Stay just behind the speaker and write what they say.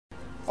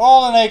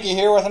All Naked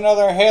here with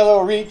another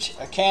Halo Reach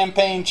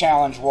campaign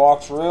challenge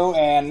walkthrough,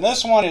 and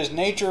this one is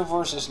nature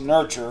versus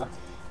nurture,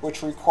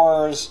 which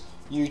requires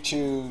you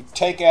to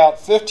take out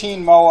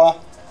 15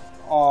 MOA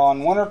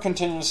on Winter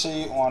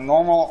Contingency on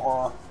normal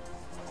or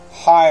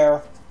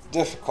higher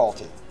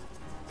difficulty.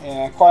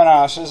 And quite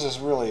honest, this is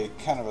really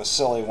kind of a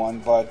silly one,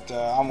 but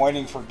I'm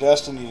waiting for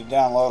Destiny to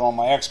download on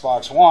my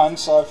Xbox One,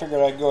 so I figured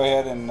I'd go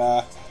ahead and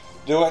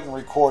do it and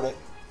record it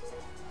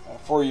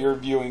for your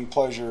viewing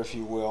pleasure, if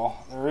you will.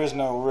 There is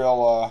no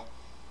real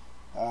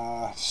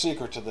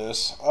secret to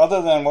this,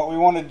 other than what we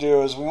want to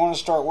do is we want to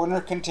start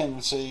Winter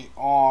Contingency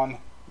on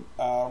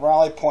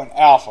Rally Point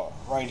Alpha,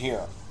 right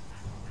here.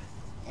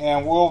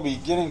 And we'll be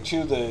getting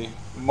to the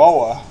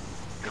MOA,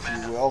 if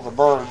you will, the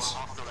birds,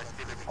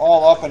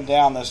 all up and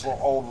down this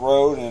little old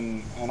road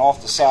and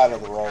off the side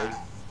of the road.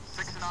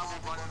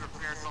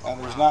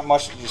 And there's not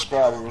much to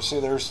describe here.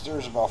 See, there's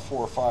about 4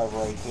 or 5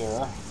 right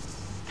there.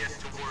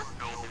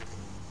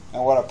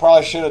 And what I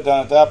probably should have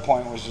done at that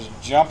point was just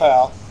jump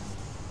out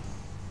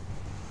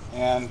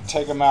and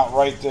take them out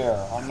right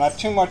there. I'm not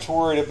too much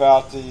worried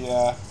about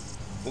the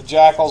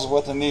jackals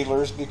with the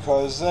needlers,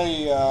 because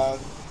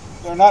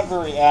they're not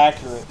very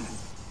accurate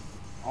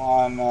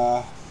on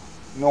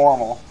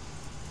normal.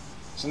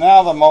 So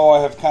now the MOA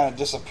have kind of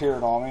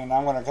disappeared on me, and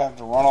I'm going to have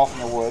to run off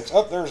in the woods.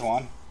 Oh, there's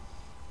one.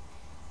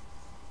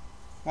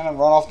 I'm going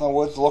to run off in the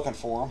woods looking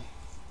for them.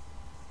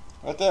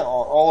 But they are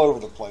all over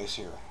the place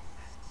here.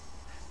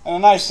 And the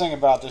nice thing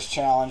about this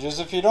challenge is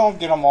if you don't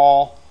get them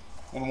all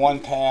in one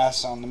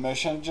pass on the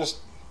mission, just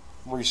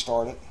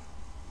restart it,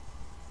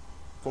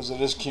 because it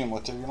is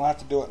cumulative. You don't have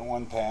to do it in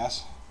one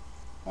pass.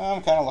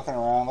 I'm kind of looking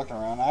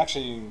around.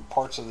 Actually,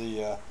 parts of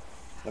the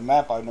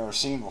map I've never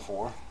seen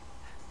before.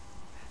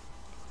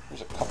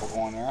 There's a couple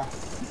going there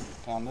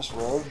down this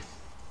road.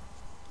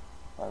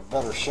 If I had a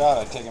better shot,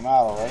 I'd take them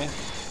out already.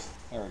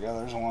 There we go.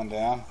 There's one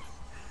down.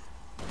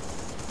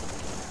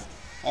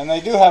 And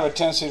they do have a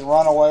tendency to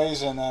run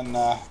aways, and then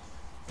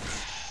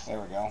there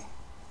we go.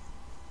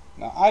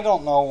 Now I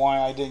don't know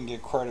why I didn't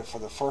get credit for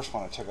the first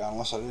one I took out,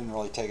 unless I didn't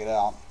really take it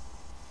out.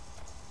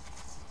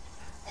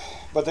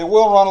 But they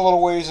will run a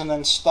little ways and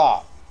then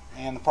stop.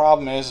 And the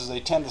problem is they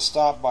tend to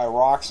stop by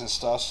rocks and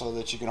stuff, so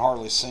that you can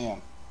hardly see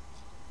them.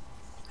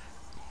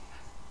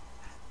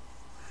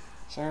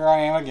 So here I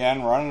am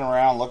again, running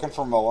around looking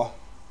for MOA.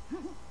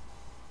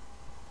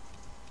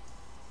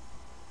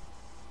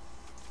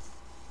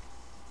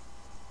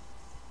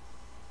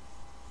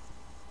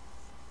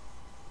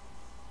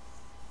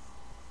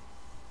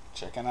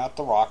 Checking out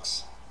the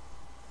rocks.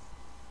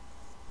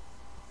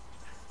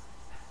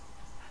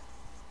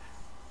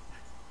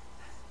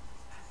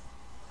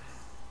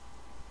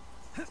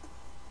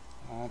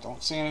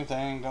 Don't see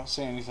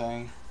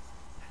anything.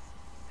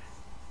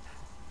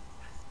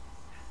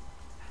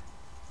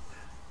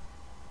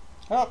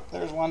 Oh,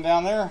 there's one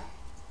down there.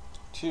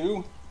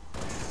 2.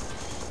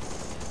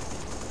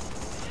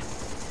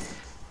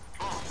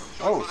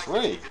 Oh,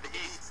 3.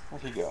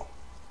 Where'd he go?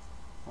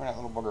 Where'd that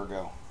little bugger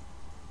go?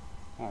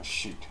 Oh,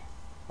 shoot.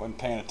 Wasn't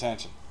paying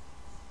attention.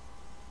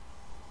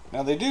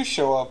 Now they do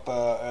show up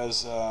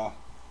as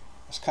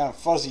kind of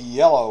fuzzy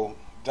yellow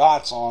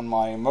dots on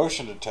my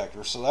motion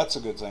detector, so that's a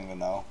good thing to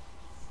know.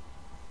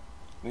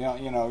 You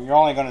know, you're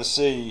only going to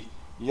see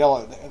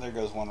yellow. There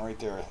goes one right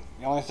there.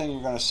 The only thing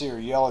you're going to see are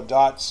yellow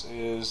dots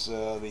is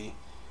the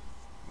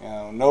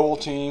Noble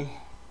team,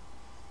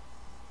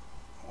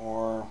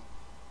 or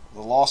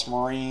the Lost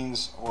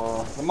Marines,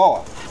 or the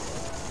MOA.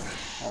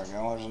 There we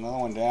go. There's another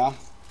one down.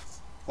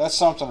 That's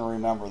something to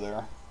remember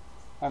there.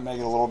 Might make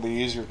it a little bit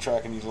easier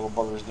tracking these little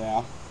buggers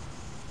down.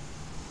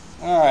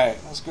 Alright,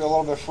 let's go a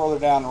little bit further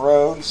down the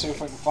road and see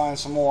if we can find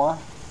some more.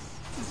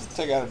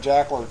 Take out a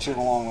jackal or 2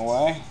 along the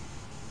way.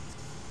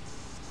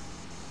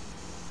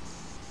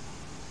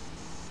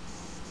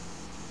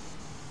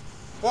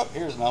 Oh,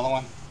 here's another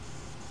one.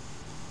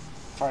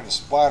 Tried to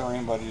splatter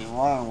him, but he's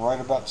running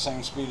right about the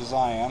same speed as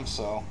I am,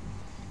 so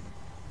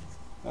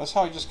that's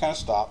how he just kind of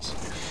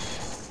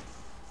stops.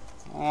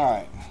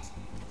 Alright.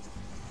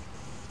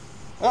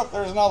 Oh,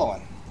 there's another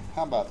one.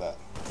 How about that?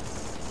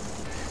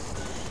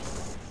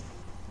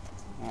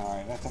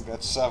 Alright, I think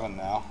that's 7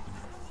 now.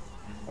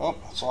 Oh,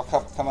 it's all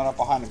coming up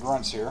behind the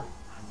grunts here.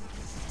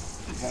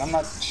 And I'm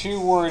not too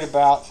worried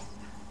about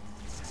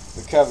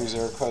the coveys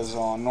there, because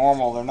on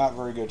normal they're not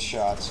very good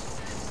shots.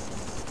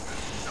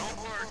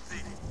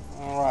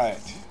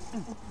 Alright. A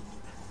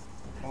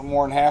little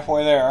more than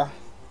halfway there.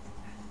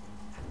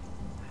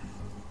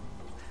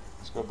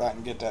 Let's go back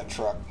and get that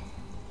truck.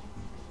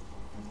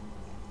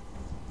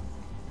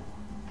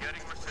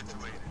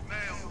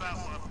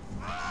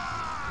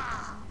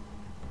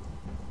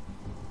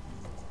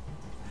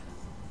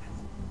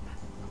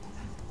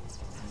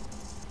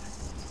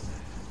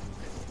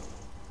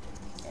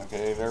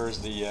 Okay, there's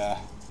the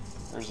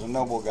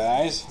noble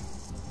guys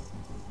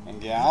and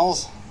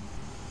gals.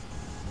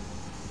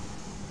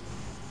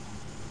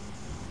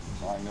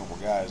 Sorry, noble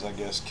guys. I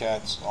guess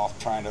Cat's off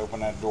trying to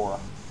open that door.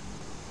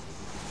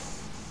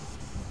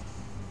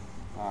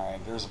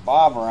 Alright, there's a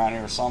Bob around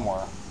here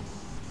somewhere.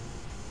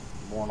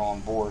 born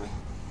on board.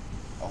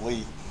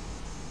 Elite.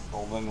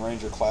 Golden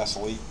Ranger class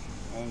elite.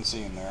 I didn't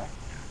see him there.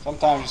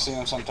 Sometimes you see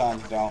him,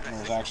 sometimes you don't. And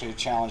there's actually a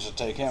challenge to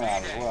take him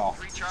out as well.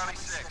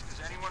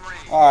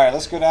 Alright,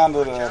 let's go down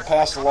to the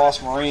past the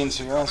Lost Marines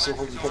here and see if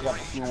we can pick up a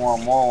few more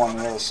MOA on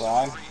the other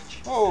side.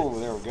 Oh,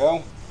 there we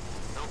go.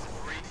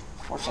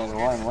 Fortunately,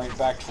 they're running right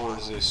back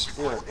towards the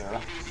Spirit there.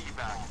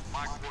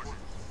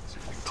 See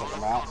if I can take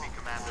them out.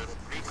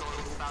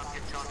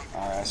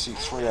 Alright, I see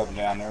 3 of them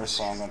down there,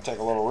 so I'm going to take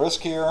a little risk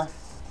here.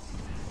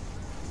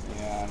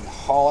 And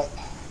haul it.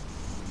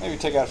 Maybe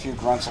take out a few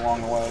grunts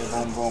along the way.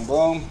 Boom, boom,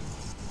 boom.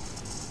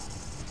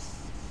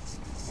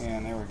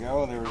 And there we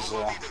go. There's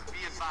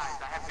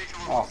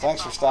oh,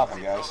 thanks for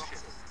stopping, guys.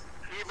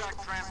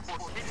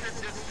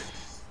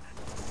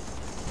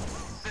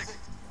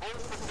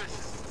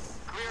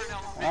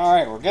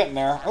 Alright, we're getting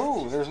there.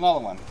 Oh, there's another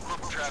one.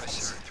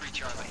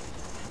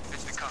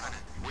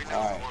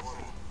 Alright.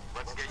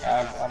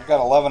 I've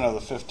got 11 of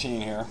the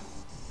 15 here.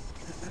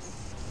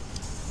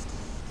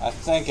 I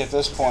think at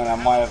this point I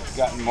might have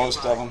gotten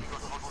most of them.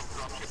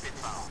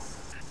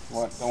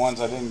 The ones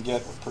I didn't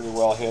get were pretty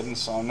well hidden,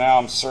 so now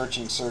I'm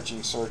searching.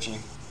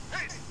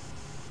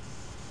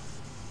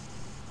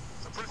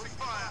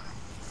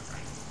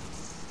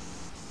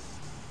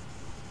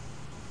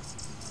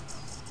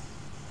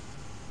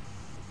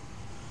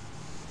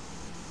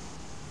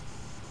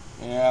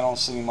 Yeah, I don't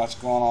see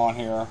much going on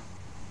here.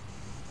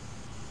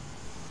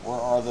 Where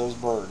are those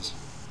birds?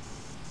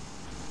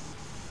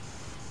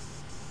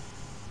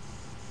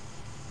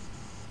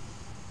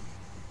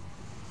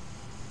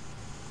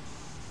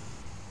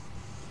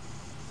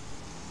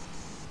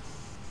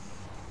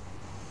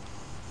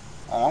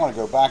 I'm going to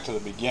go back to the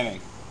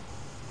beginning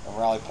of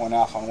Rally Point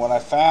Alpha, and what I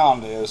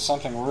found is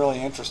something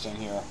really interesting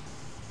here.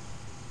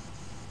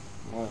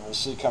 We'll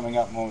see coming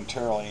up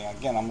momentarily.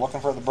 Again, I'm looking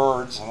for the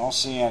birds. I don't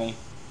see any.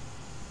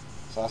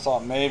 So I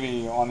thought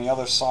maybe on the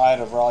other side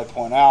of Rally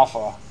Point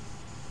Alpha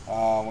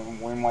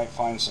we might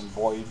find some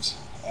voids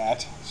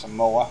some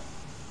MOA.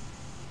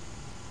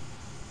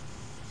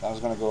 So I was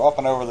going to go up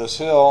and over this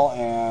hill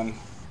and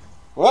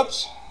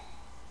whoops!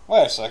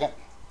 Wait a second.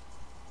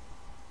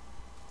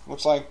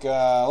 Looks like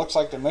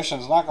the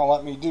mission's not going to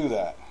let me do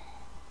that.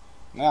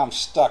 Now I'm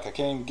stuck. I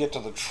can't even get to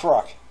the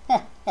truck.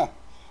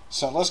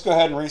 So let's go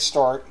ahead and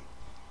restart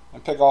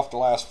and pick off the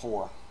last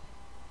 4.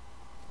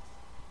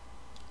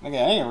 And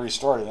again, I can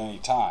restart at any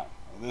time.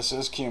 This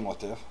is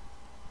cumulative.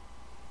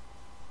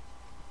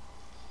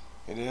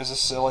 It is a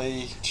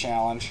silly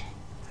challenge,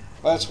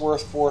 but it's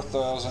worth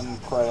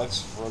 4,000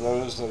 credits for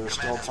those that are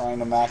still trying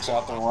to max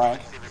out their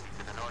rank.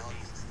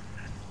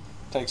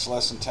 Takes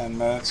less than 10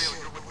 minutes.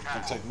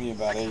 It'll take me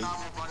about 8.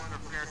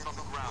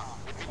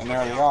 And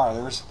there they are.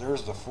 There's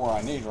the 4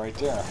 I need right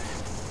there.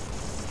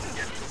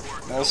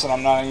 Notice that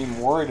I'm not even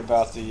worried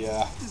about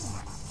the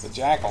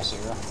jackals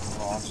here.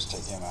 Well, I'll just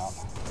take him out.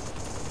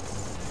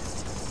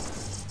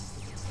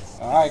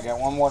 Alright, got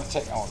one more to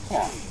take. Oh, come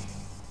on.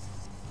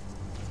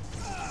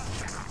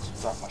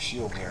 Let's drop my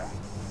shield there.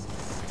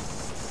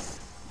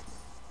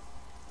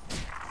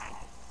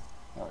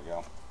 There we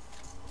go.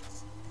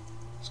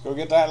 Let's go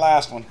get that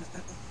last one.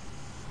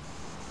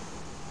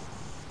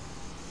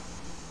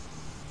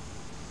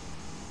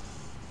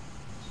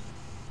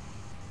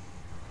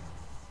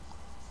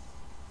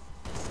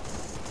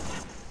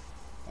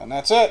 And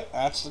that's it.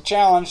 That's the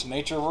challenge.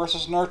 Nature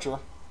versus nurture.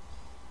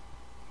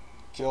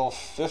 Kill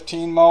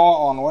 15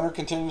 MOA on Winter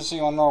Contingency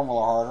on normal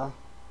or harder.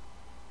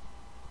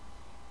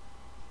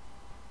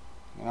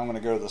 And I'm going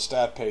to go to the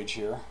stat page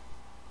here.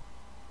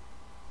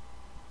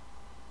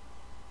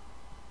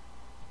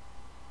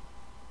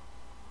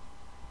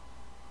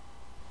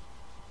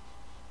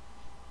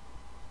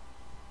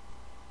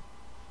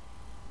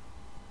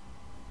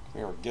 If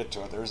we ever get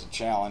to it, there's a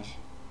challenge.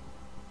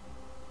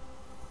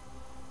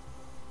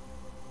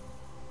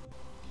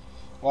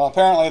 Well,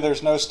 apparently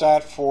there's no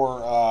stat for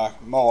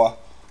MOA,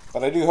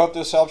 but I do hope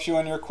this helps you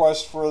in your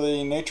quest for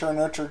the Nature and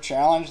Nurture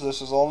Challenge.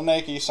 This is Old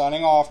Nakey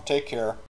signing off. Take care.